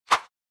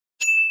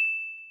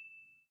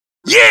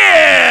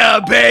Yeah,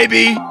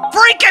 baby!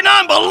 Freaking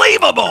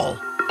unbelievable!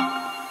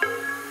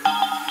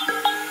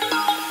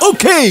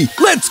 Okay,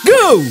 let's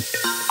go!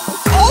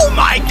 Oh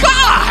my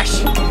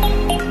gosh!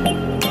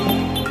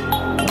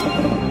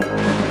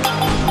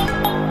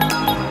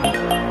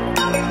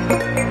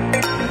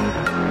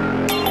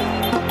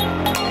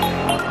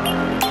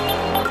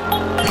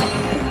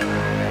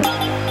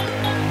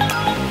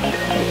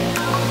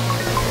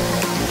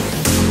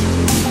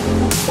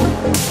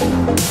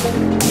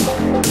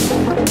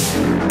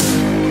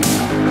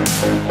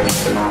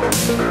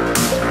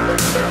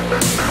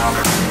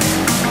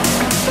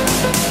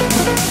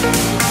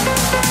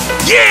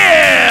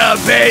 Yeah,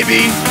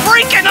 baby!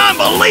 Freaking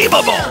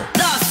unbelievable!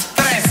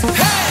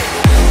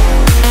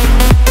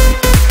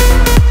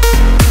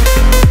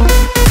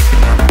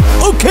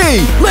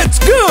 Okay, let's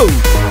go!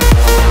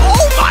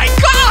 Oh my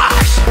gosh!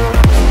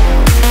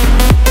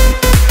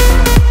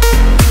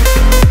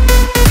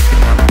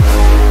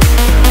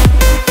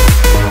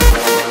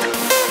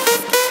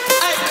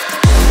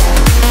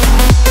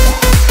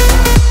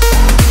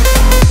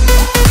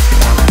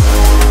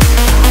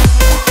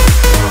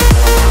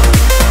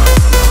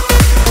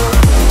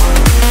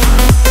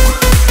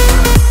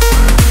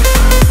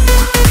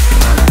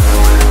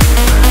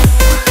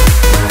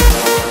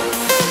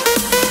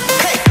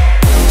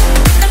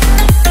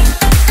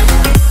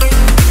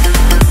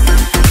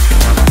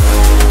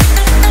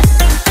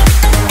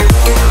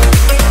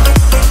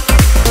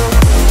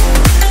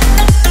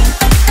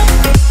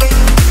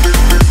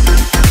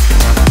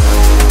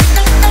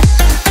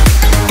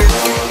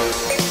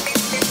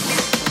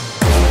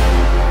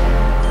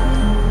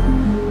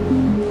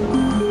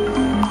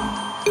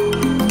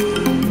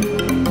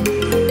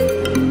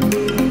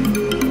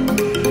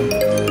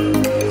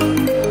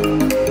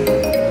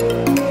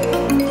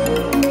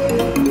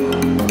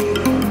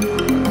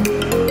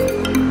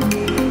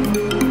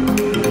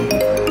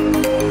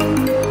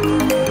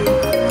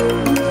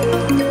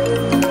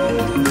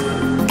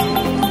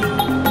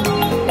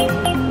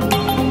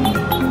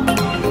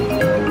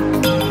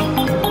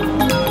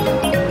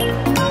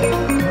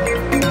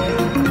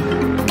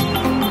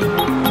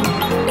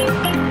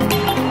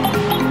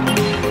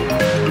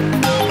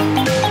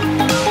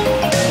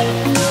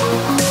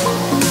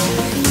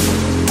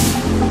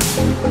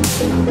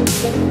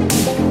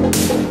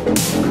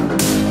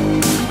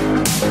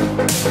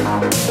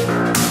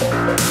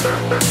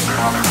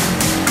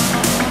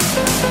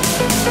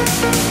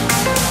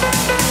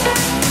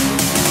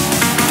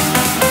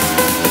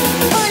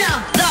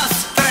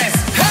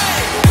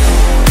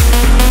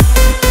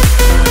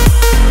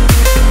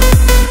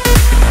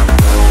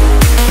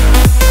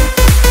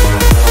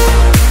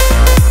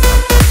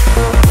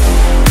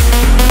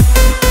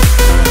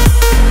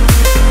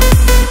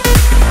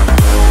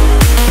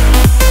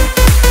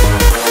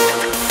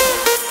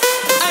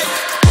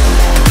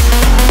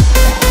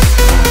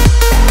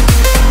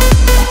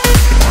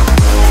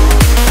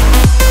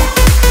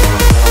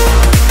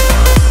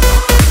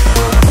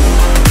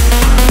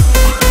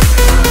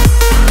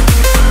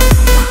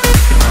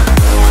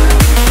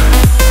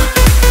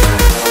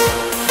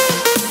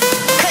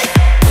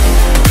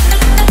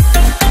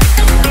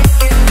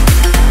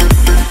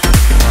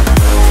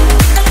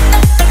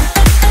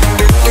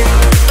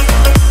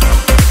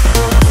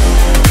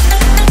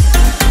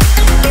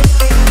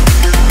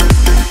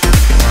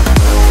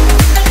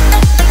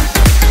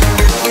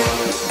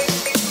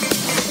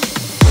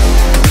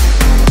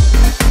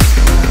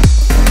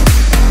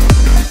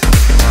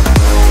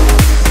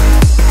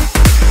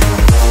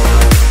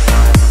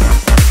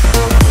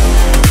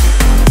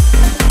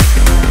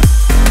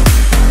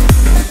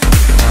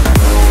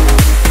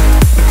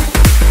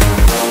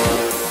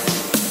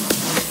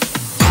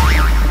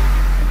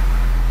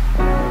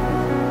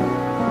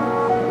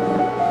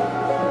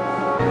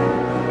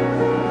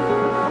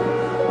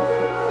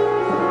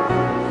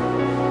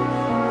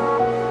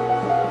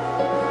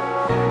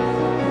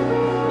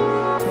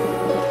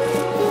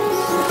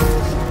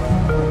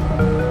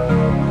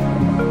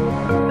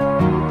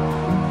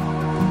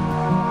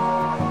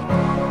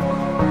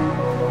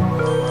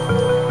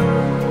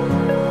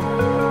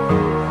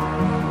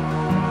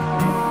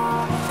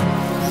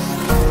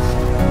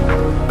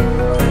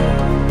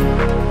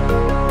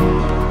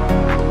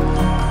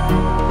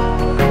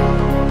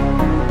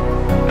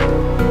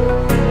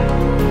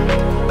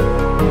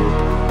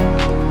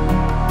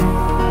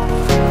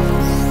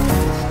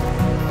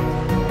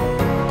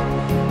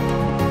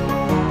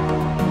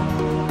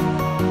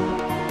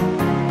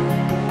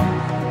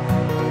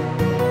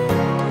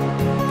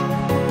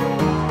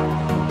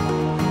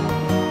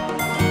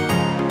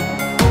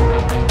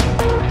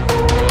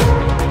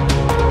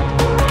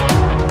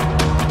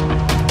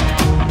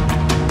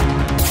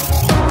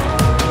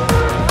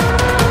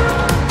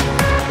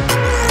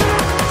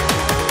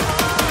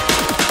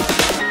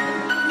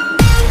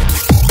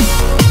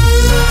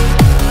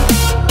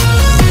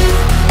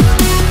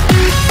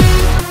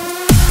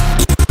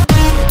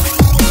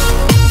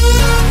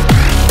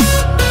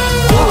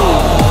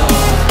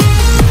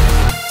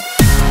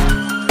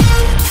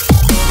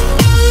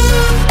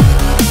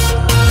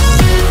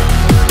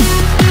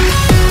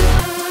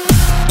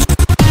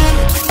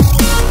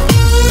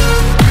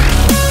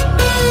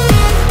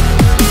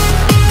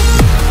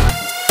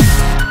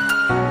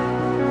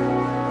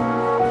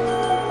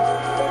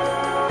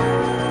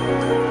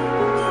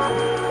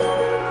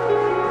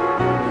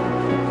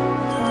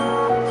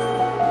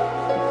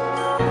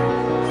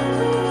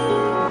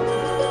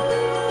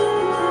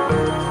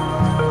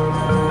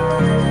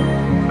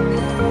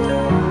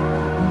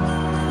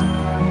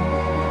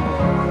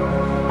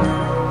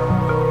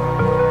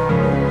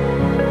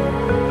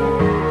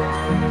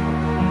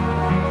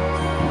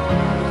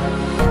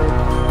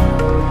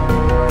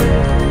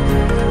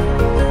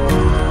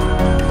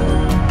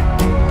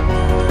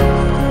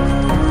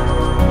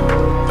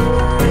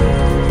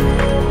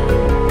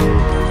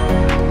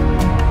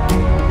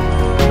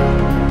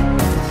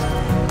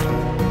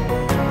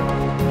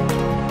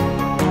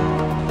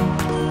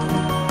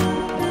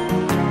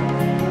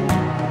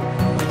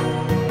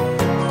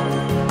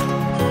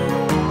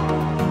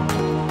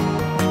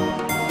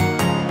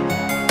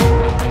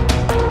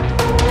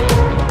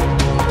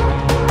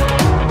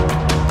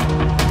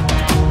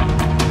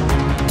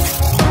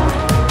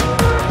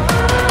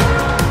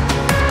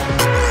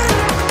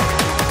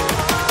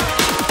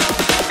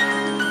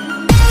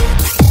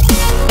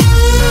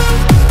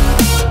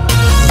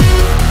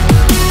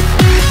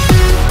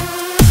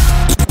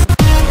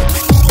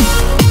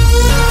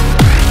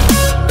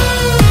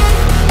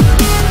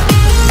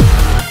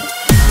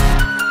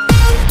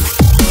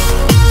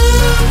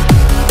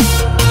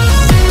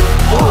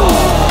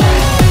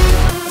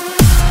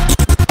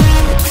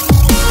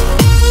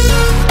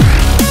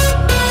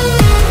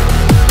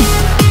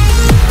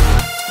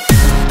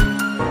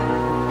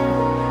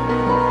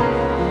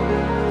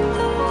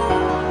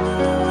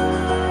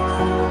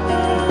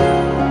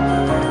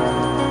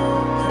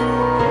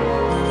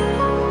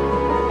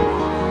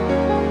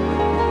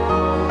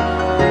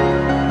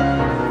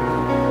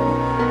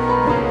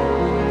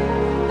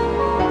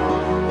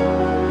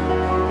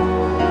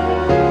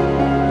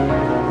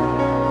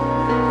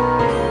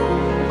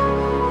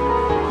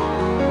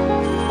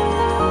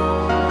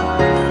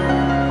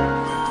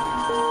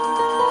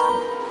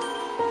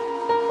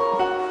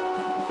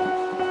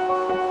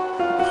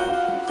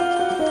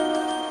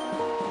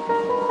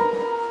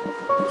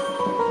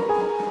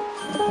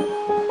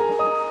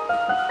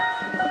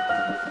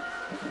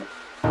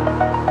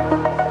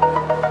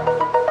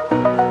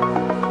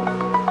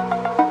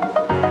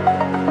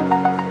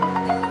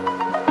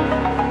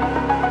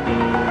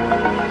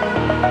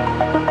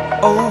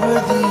 over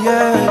the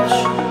edge.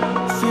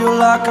 Feel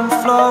like I'm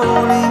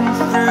floating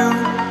through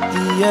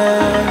the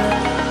air.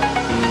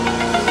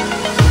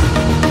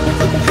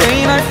 The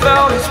pain I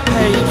felt is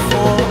paid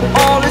for,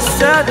 all is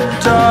said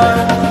and done.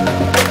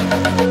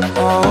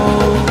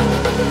 Oh,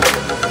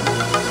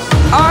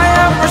 I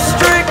am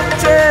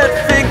restricted,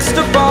 fixed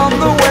upon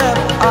the web.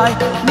 I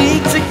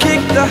need to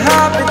kick the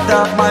habit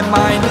that my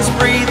mind is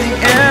breathing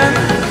in.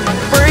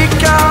 Break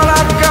out,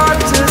 I've got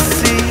to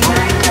see.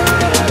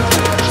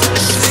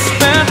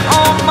 Spent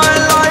all my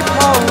life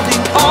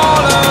holding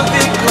all of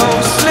it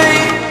closely.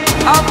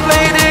 I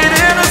played it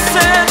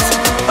innocent,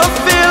 a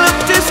feel of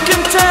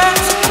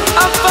discontent.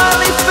 I'm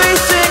finally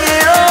facing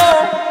it all,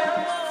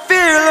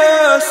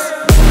 fearless.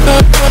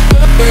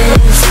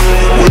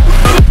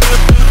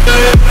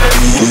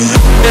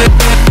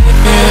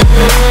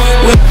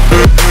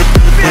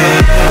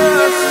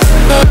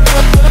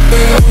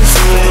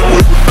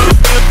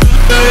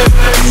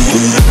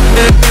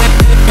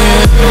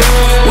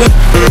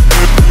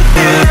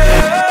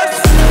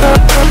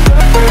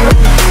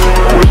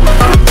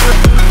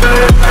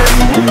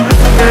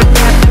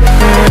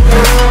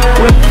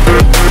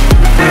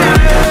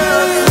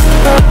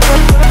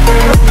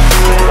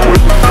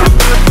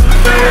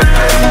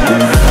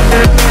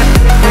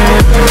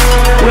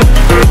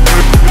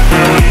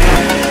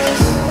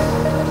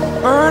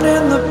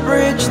 Burning the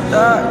bridge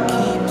that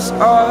keeps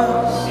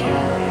us.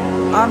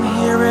 I'm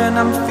here and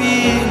I'm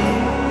feeling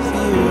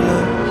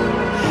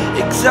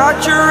fearless.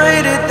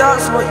 Exaggerated,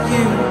 that's what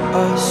you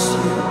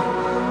assume.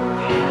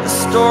 The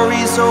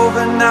story's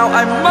over now,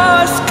 I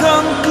must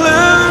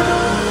conclude.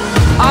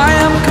 I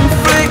am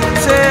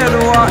conflicted,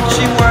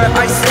 watching where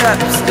I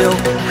step still,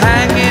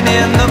 hanging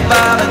in the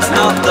balance.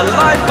 Not the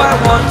life I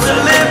want to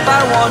live,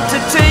 I want to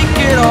take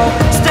it all.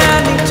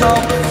 Standing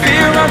tall,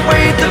 fear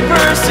outweighed the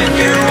person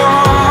you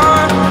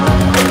are.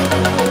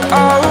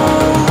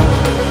 Oh,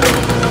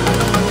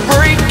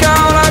 break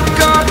out, I've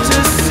got to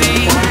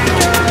see.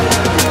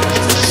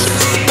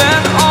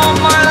 Spent all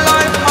my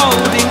life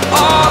holding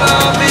all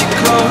of it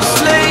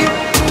closely.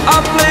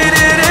 I played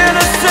it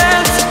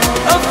innocent,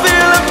 a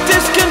feel of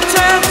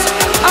discontent.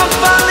 I'm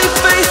finally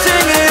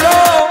facing it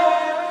all,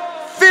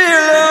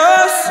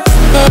 fearless.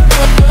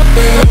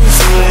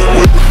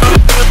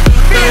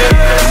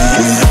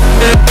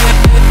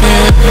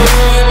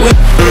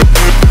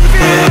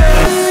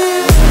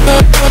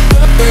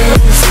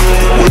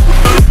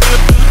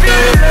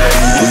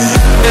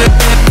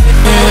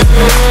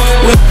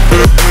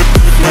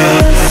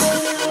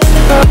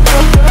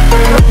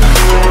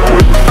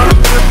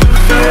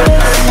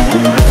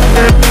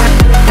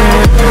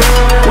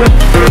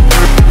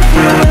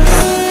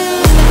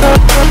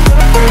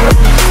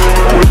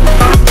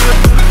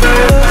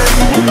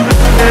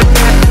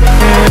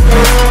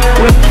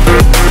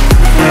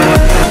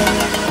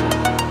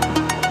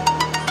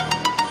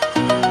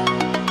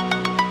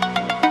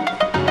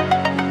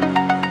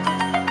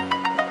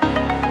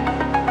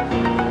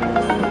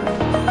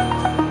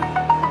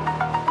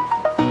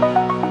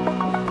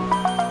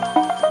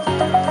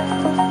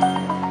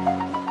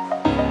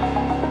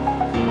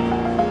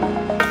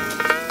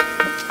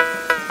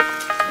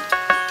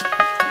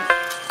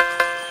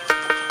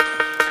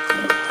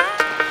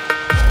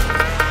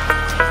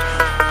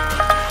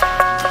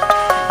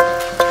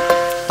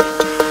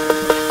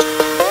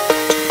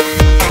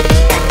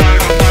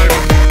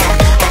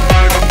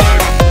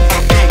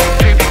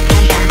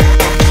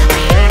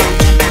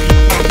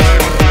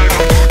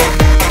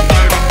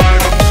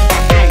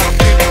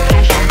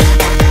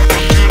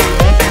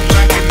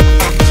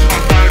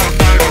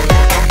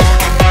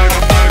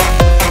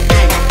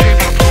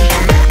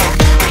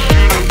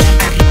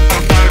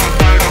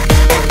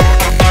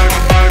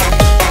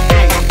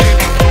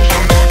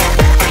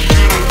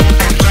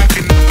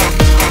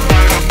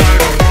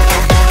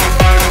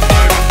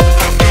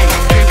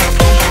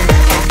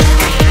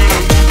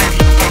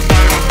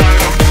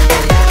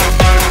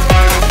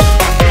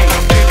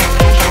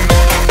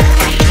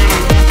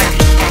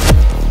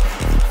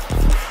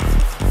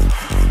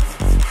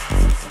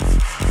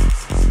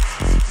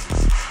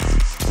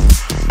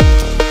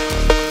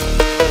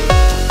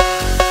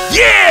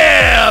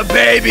 Yeah,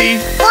 baby!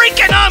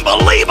 Freaking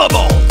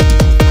unbelievable!